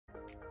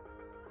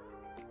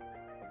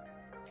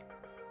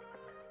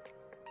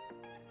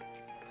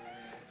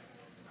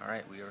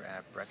Alright, we are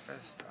at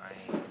breakfast. I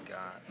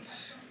got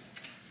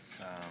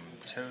some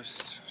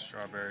toast,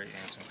 strawberry,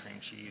 and some cream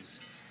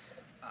cheese.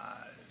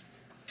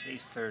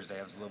 Today's Thursday.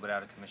 I was a little bit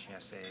out of commission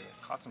yesterday.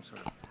 I caught some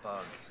sort of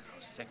bug. I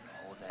was sick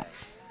the whole day.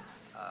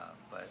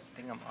 But I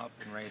think I'm up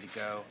and ready to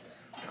go.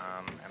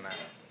 I'm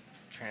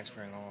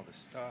transferring all the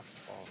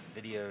stuff, all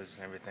the videos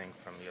and everything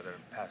from the other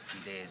past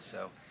few days.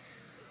 So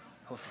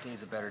hope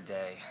today's a better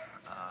day.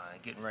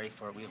 Getting ready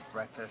for it. We have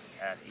breakfast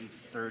at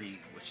 8:30,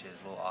 which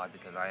is a little odd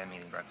because I am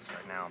eating breakfast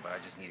right now, but I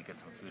just need to get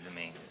some food to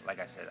me. Like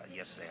I said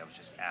yesterday, I was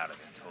just out of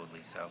it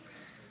totally. So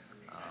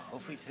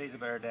hopefully today's a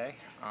better day.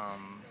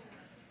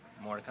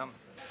 More to come.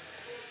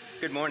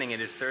 Good morning. It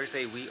is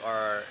Thursday. We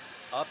are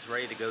up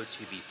ready to go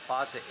to the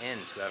Plaza Inn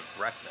to have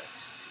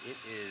breakfast. It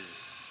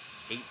is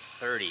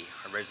 8:30.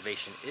 Our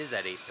reservation is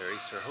at 8:30,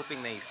 so we're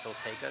hoping they still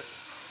take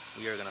us.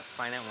 We are going to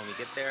find out when we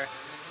get there.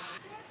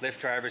 Lyft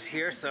driver's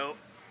here, so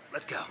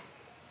let's go.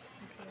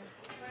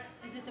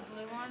 Is it the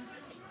blue one?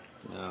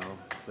 No,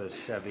 it's a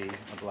Chevy,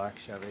 a black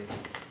Chevy.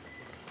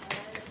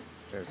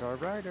 There's our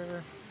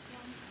rider.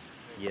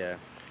 Yeah.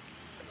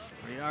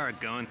 We are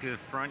going through the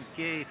front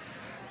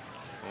gates.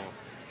 Well,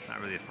 not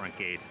really the front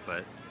gates,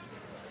 but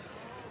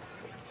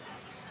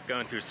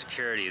going through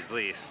security at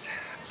least.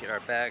 Get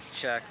our bags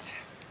checked.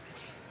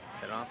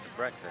 Head off to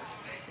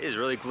breakfast. It is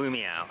really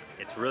gloomy out.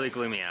 It's really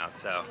gloomy out,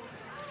 so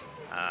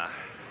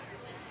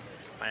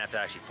might have to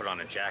actually put on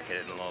a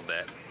jacket in a little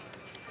bit.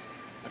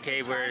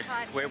 Okay,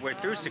 we're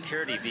through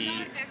security.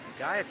 The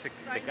guy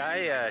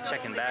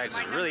checking bags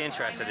was really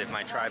interested if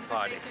my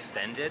tripod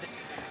extended,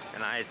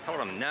 and I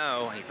told him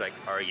no. He's like,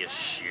 "Are you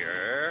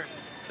sure?"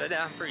 I said,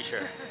 "Yeah, I'm pretty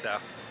sure."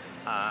 So,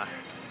 I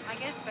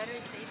guess better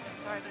safe than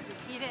sorry, because if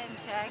he didn't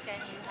check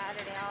and you had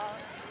it out,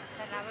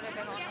 then that would have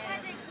been on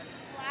him.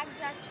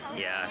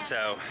 Yeah.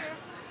 So,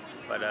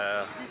 but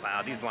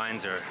wow, these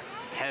lines are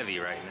heavy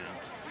right now.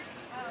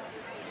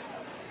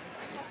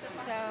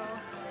 So,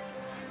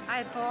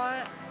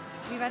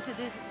 we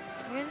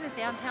went to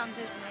downtown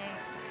Disney,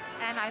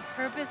 and I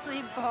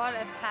purposely bought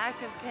a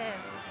pack of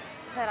pins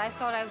that I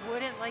thought I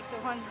wouldn't like the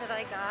ones that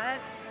I got.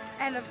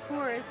 And of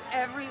course,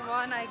 every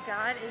one I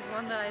got is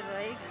one that I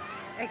like,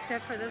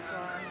 except for this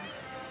one.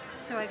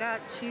 So I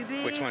got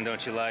Chubby. Which one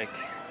don't you like?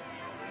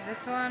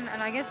 This one,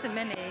 and I guess the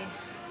mini.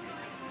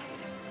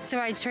 So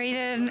I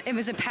traded, it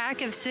was a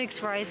pack of 6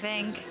 for I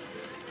think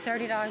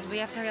 $30. We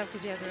have to hurry up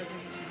because we have the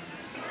reservation.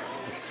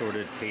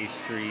 Assorted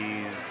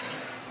pastries,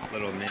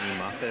 little mini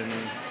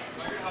muffins.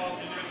 Where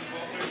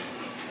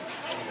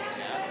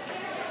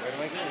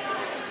do I go?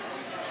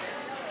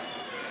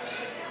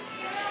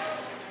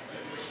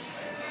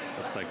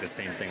 Looks like the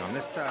same thing on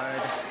this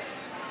side.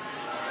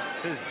 It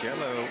says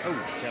Jello. Oh,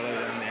 Jello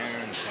down there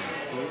and some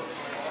fruit.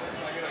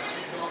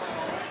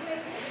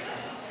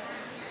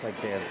 Looks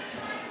like they have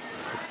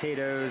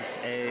potatoes,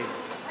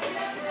 eggs,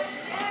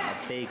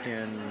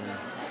 bacon.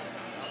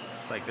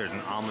 Like there's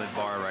an omelet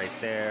bar right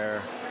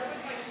there.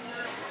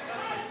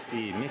 Let's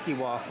see, Mickey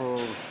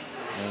waffles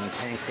and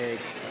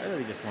pancakes. I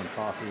really just want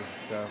coffee,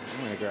 so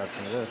I'm gonna grab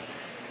some of this.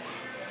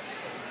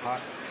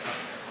 Hot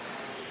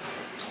cups.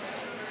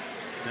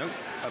 Nope,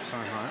 cups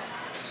aren't hot.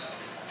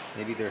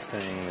 Maybe they're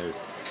saying they're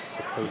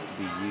supposed to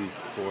be used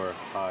for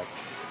hot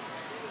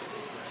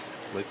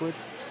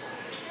liquids.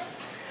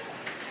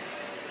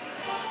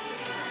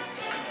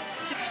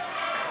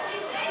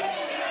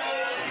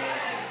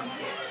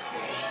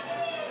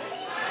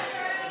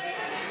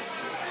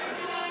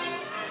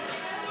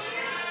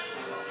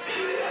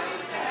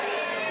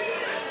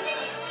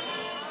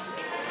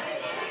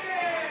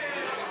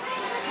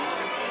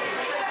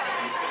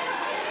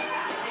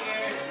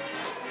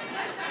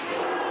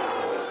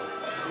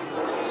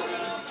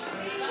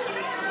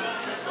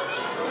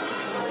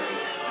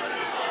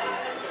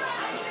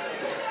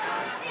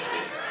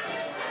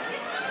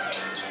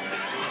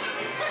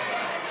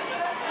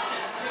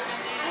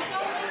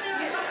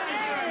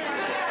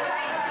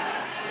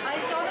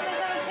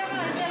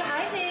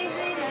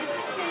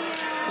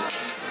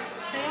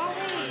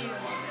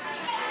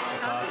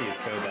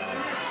 So bad.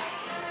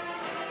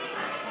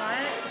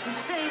 What? Did you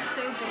say it's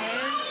so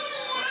bad?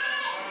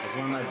 It's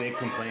one of my big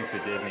complaints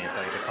with Disney. It's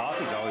like the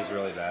coffee's always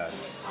really bad.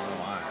 I don't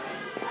know why.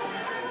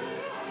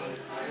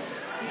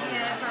 You can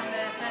get it from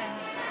the thing.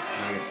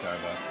 I get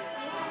Starbucks.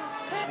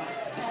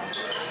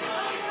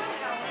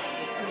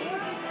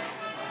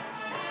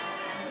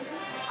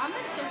 I'm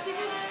in such a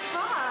good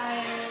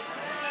spot.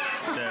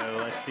 So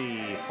let's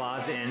see,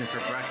 Plaza Inn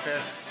for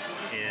breakfast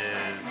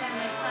is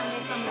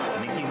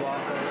Mickey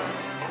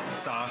waffles,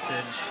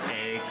 sausage,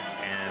 eggs,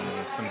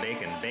 and some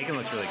bacon. Bacon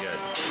looks really good.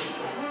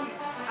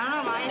 I don't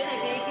know why I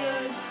said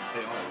bacon.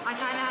 I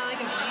kind of had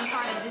like a brain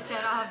fart and just said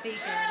I'll have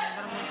bacon.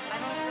 But I'm like, I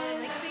don't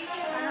really like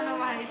bacon. I don't know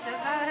why I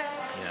said that.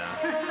 Yeah.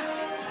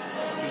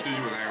 Just because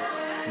you were there.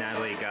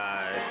 Natalie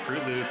got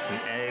Fruit Loops and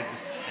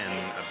eggs and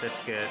a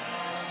biscuit.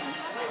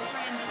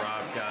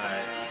 Rob got,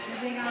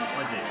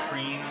 what's it,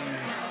 cream?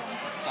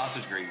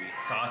 Sausage gravy.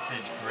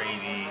 Sausage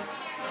gravy,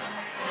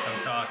 some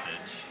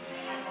sausage,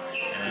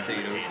 and then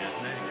potatoes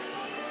and eggs.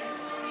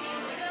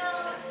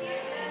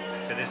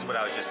 So this is what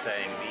I was just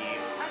saying. The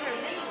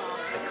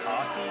The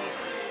coffee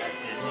at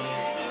Disney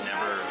is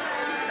never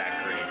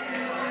that great.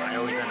 I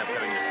always end up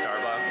going to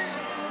Starbucks.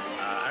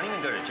 I don't even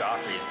go to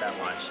Joffrey's that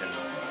much, and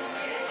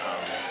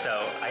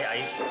so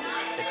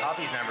the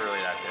coffee's never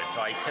really that good.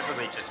 So I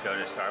typically just go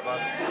to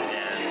Starbucks,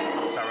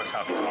 and Starbucks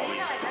coffee is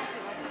always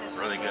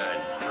really good.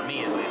 For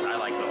me, at least, I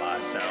like it a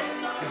lot. So,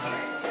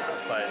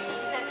 but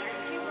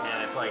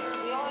man, it's like.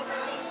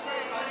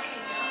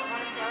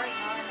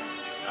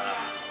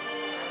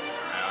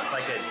 It's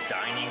like a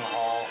dining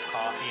hall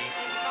coffee,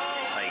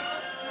 like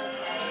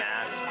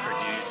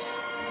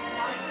mass-produced.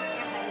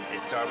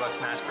 Is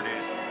Starbucks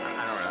mass-produced?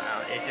 I don't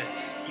know. It just,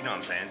 you know what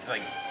I'm saying? It's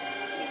like.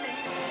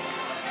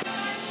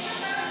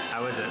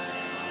 How is it?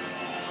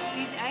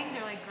 These eggs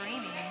are like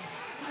grainy.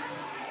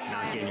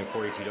 Not getting your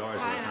 $42 worth,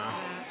 huh?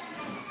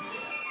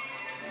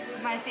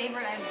 My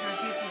favorite eggs are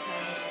Goofy's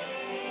eggs.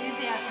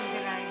 Goofy had some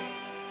good eggs.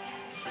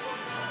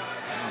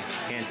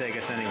 Can't take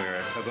us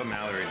anywhere. Look what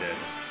Mallory did.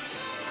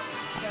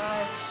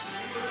 Gosh.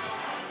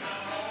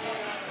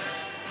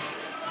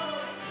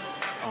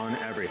 It's on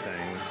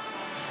everything.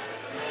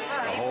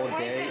 The whole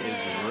day is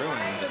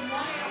ruined.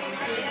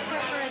 It's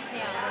good for a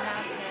tail,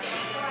 not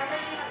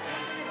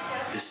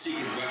The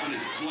secret weapon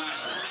is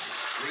Blaster.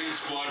 Grand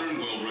Squadron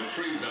will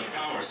retrieve the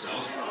power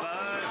cells.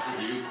 The rest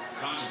of you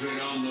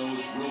concentrate on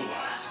those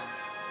robots.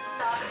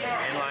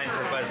 In line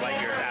for Buzz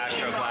Lightyear's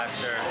Astro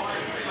Blaster.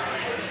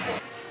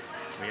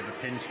 We have a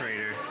pin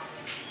trader.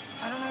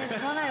 I don't know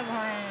which one I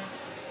want.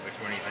 Which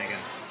one are you thinking?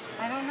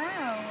 I don't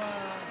know.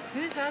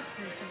 Who's that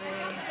supposed to be?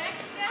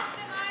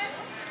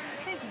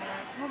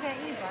 Figment. We'll get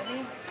you,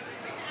 buddy.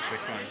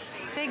 Which one?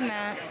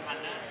 Figment.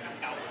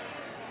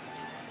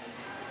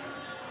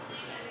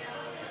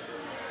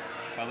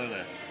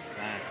 Colorless.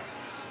 Nice.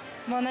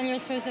 Well, then you're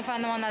supposed to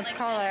find the one that's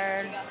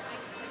colored.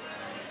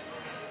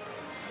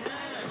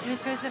 You're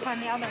supposed to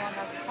find the other one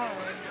that's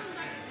colored.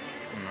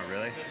 Oh,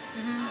 really?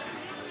 Mm-hmm.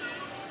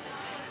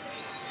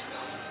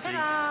 So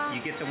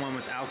you get the one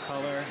without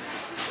color,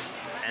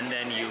 and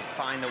then you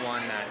find the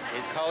one that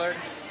is colored?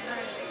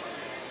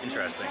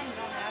 Interesting. You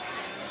don't have to.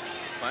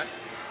 What?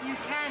 You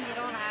can, you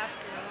don't have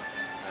to.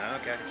 Oh,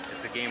 okay.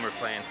 It's a game we're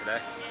playing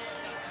today.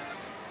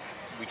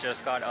 We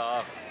just got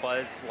off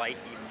Buzz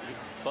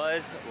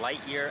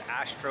Lightyear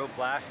Astro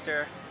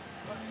Blaster.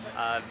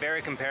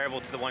 Very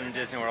comparable to the one in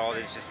Disney World.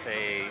 It's just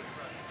a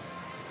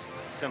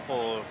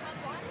simple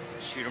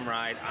shoot 'em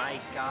ride. I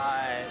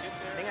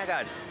think I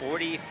got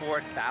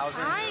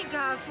 44,000. I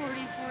got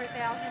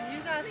 44,000. You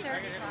got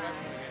 35.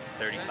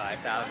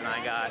 35,000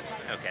 I got.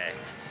 Okay.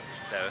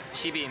 So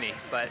she beat me,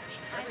 but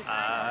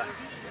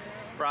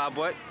Rob,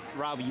 what?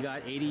 Rob, you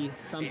got 80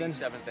 something?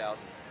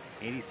 87,000.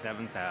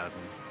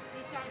 87,000.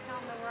 He tried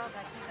telling the world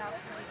that he got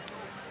 44.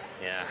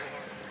 Yeah.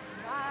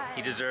 Bye.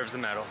 He deserves the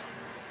medal.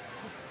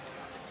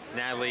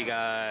 Natalie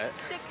got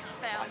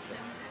 6,000.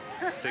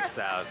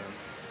 6,000.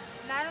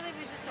 Natalie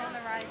was just on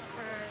the ride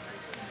for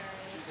the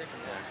scenery.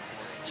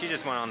 She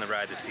just went on the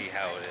ride to see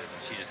how it is,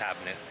 and she just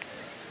happened to.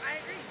 I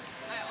agree.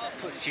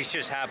 She's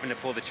just happened to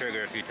pull the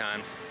trigger a few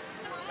times.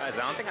 Guys,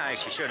 I don't think I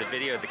actually showed a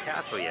video of the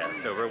castle yet,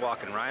 so we're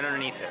walking right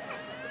underneath it.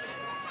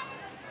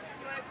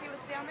 You want to see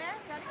what's down there?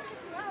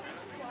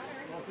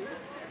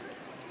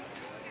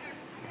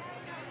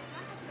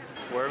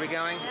 Where are we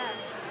going? Yes.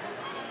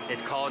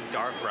 It's called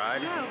Dark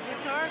Ride. No,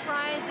 the dark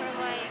rides are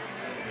like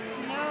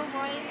Snow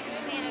White,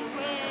 Enchanted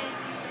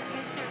Witch,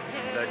 Mr.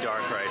 Toad. The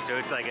Dark Ride, so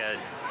it's like a.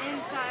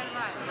 Inside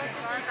ride. Like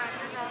dark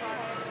ride.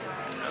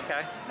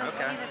 Okay,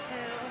 okay.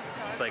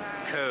 It's like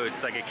code,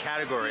 it's like a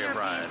category of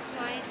rides.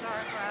 Dark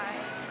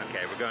ride.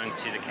 Okay, we're going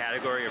to the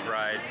category of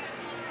rides,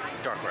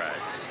 Dark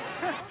Rides.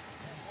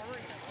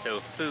 So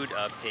food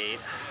update,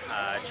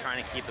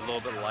 trying to keep it a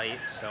little bit light,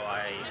 so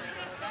I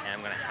am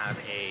going to have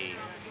a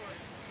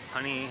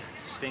honey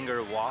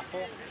stinger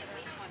waffle.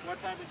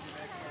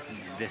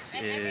 This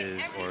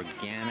is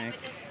organic,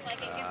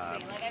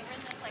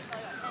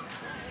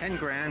 10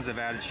 grams of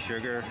added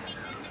sugar.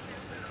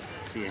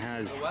 See, it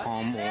has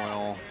palm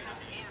oil,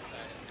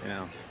 you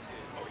know,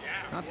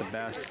 not the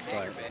best,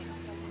 but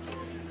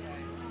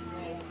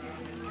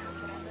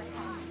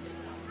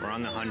we're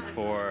on the hunt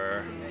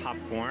for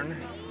popcorn.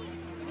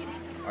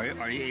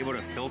 Are you able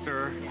to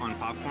filter on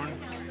popcorn?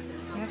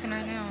 I'm looking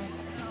right now.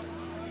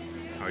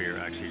 Oh, you're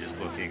actually just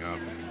looking up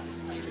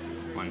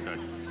ones that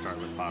start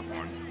with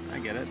popcorn. I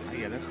get it, I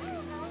get it.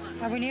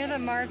 Are we near the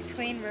Mark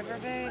Twain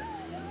riverboat?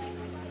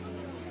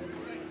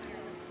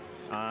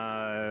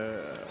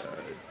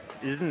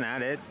 Isn't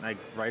that it? Like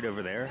right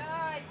over there?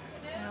 I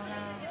don't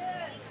know.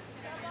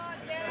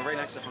 We're right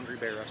next to Hungry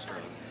Bear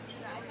Restaurant.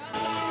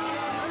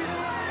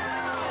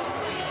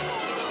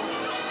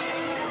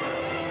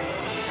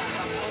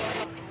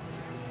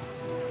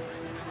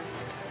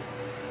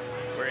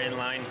 We're in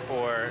line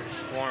for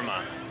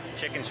shawarma,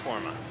 chicken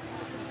shawarma.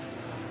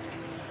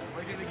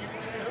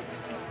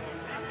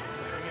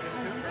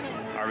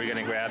 Are we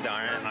gonna grab the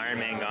Iron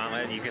Man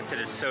gauntlet? You can fit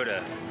a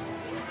soda,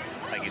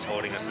 like he's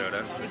holding a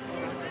soda.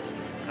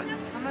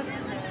 How much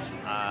is it?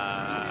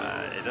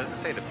 It doesn't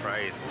say the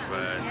price,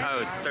 but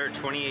oh,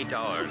 $28.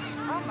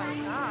 Oh my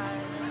god.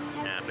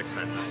 Yeah, it's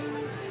expensive.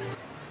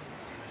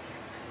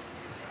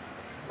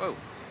 Whoa.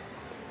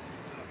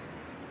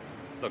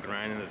 Looking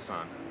right into the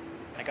sun.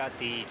 I got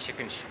the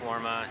chicken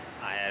shawarma.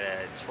 I had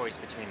a choice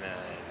between the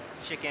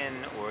chicken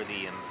or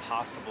the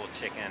impossible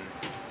chicken.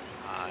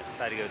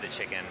 Decided to go with the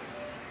chicken.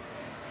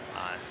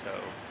 So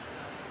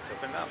let's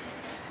open it up.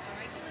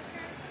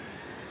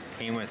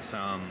 Came with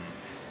some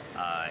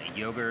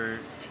yogurt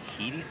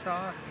tahini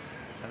sauce,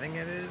 I think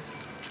it is.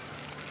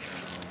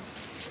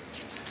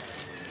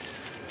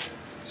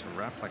 It's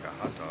wrapped like a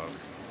hot dog.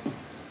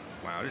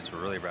 Wow, it's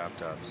really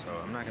wrapped up, so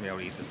I'm not gonna be able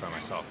to eat this by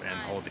myself and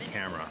hold the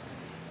camera.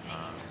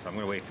 So I'm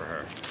gonna wait for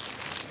her.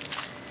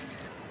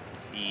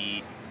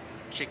 The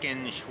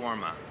chicken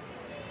shawarma.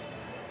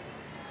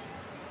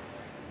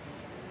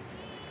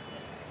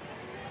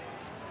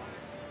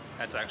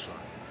 That's excellent.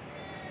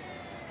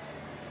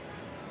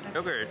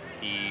 Yogurt,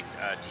 the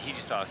tahini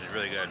sauce is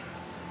really good.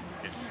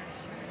 It's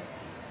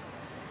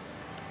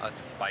lots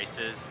of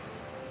spices.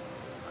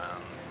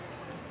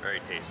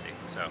 Very tasty.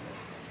 So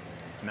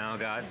now I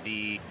got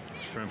the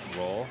shrimp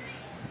roll.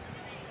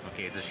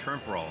 Okay, it's a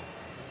shrimp roll.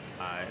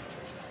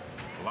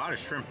 A lot of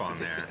shrimp on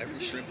there. Every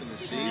shrimp in the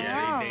sea.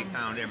 Yeah, they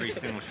found every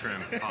single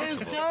shrimp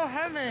possible. It's so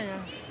heavy.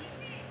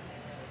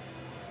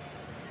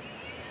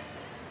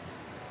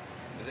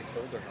 Is it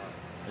cold or hot?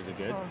 Is it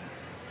good? Oh.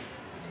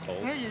 It's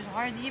cold. It's just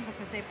hard to eat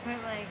because they put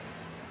like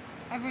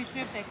every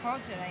shrimp they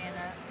caught today in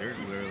it. There's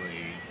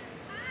literally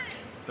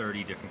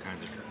 30 different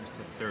kinds of shrimp.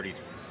 30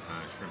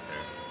 shrimp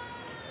there.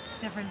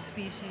 Different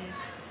species.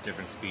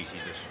 Different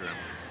species of shrimp.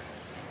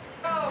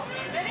 Oh,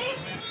 ready?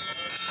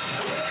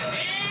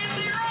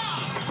 And they're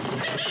off!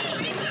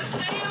 It's a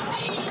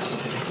stampede!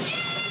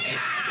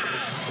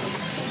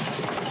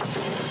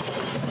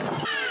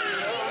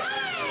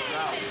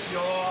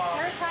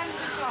 Third time's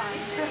the charm.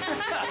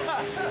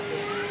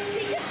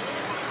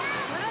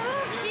 What a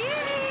little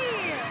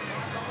cutie!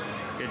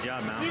 Good job,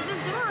 Mal. He's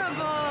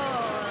adorable.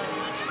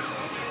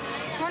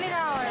 $20.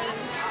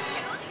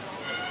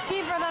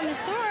 Cheaper than the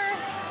store.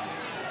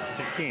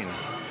 15.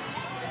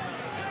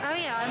 Oh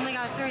yeah, I only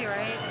got 3,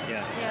 right?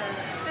 Yeah. Yeah,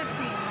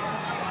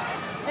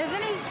 15.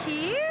 Isn't he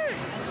cute?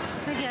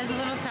 Like he has a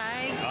little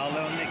tag. Oh,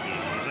 little Mickey.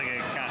 He's like a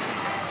costume.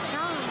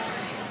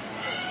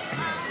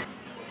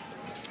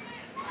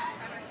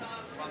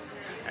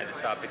 I had to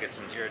stop to get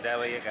some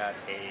Ghirardelli. I got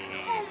a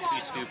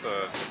 2-scoop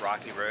of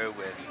Rocky Road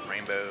with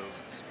rainbow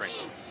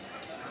sprinkles.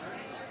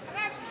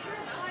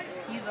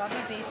 You love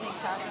a basic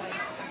chocolate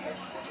ice cream.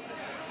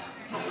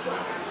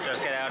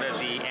 Just got out of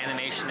the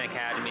Animation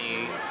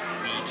Academy.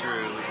 We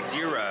drew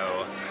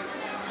 0.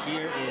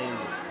 Here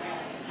is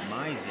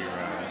my 0.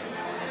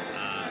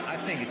 I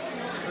think it's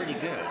pretty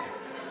good.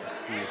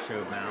 See a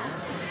show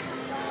bounce.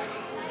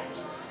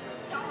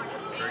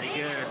 Pretty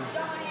good.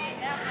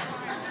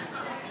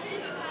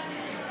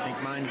 I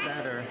think mine's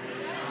better.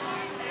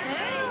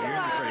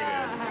 Yours is pretty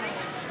good.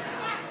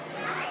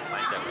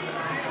 Mine's definitely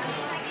better.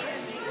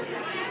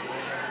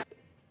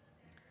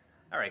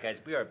 Alright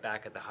guys, we are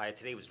back at the Hyatt.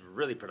 Today was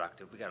really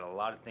productive. We got a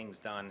lot of things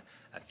done.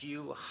 A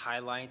few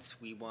highlights.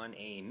 We won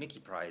a Mickey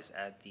prize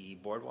at the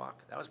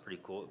boardwalk. That was pretty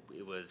cool.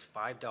 It was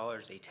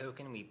 $5 a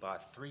token. We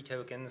bought 3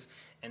 tokens,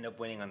 ended up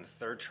winning on the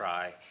 3rd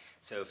try.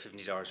 So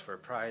 $50 for a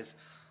prize.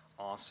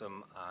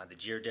 Awesome. The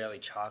Ghirardelli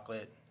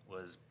chocolate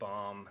was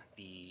bomb.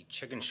 The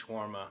chicken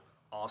shawarma,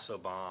 also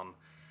bomb.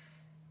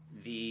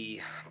 The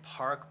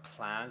Park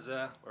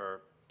Plaza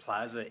or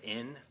Plaza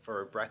Inn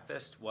for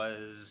breakfast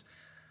was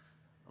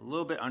a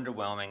little bit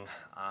underwhelming.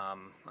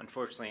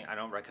 Unfortunately, I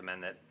don't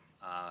recommend it.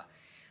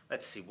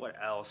 Let's see, what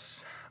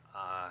else?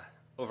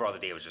 Overall, the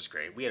day was just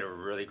great. We had a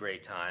really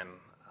great time.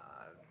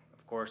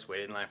 Of course,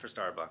 waited in line for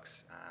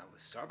Starbucks.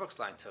 Starbucks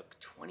line took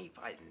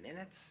 25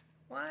 minutes?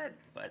 What?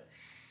 But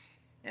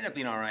ended up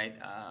being all right.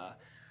 I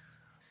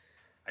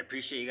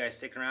appreciate you guys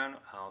sticking around.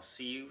 I'll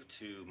see you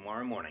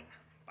tomorrow morning.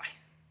 Bye.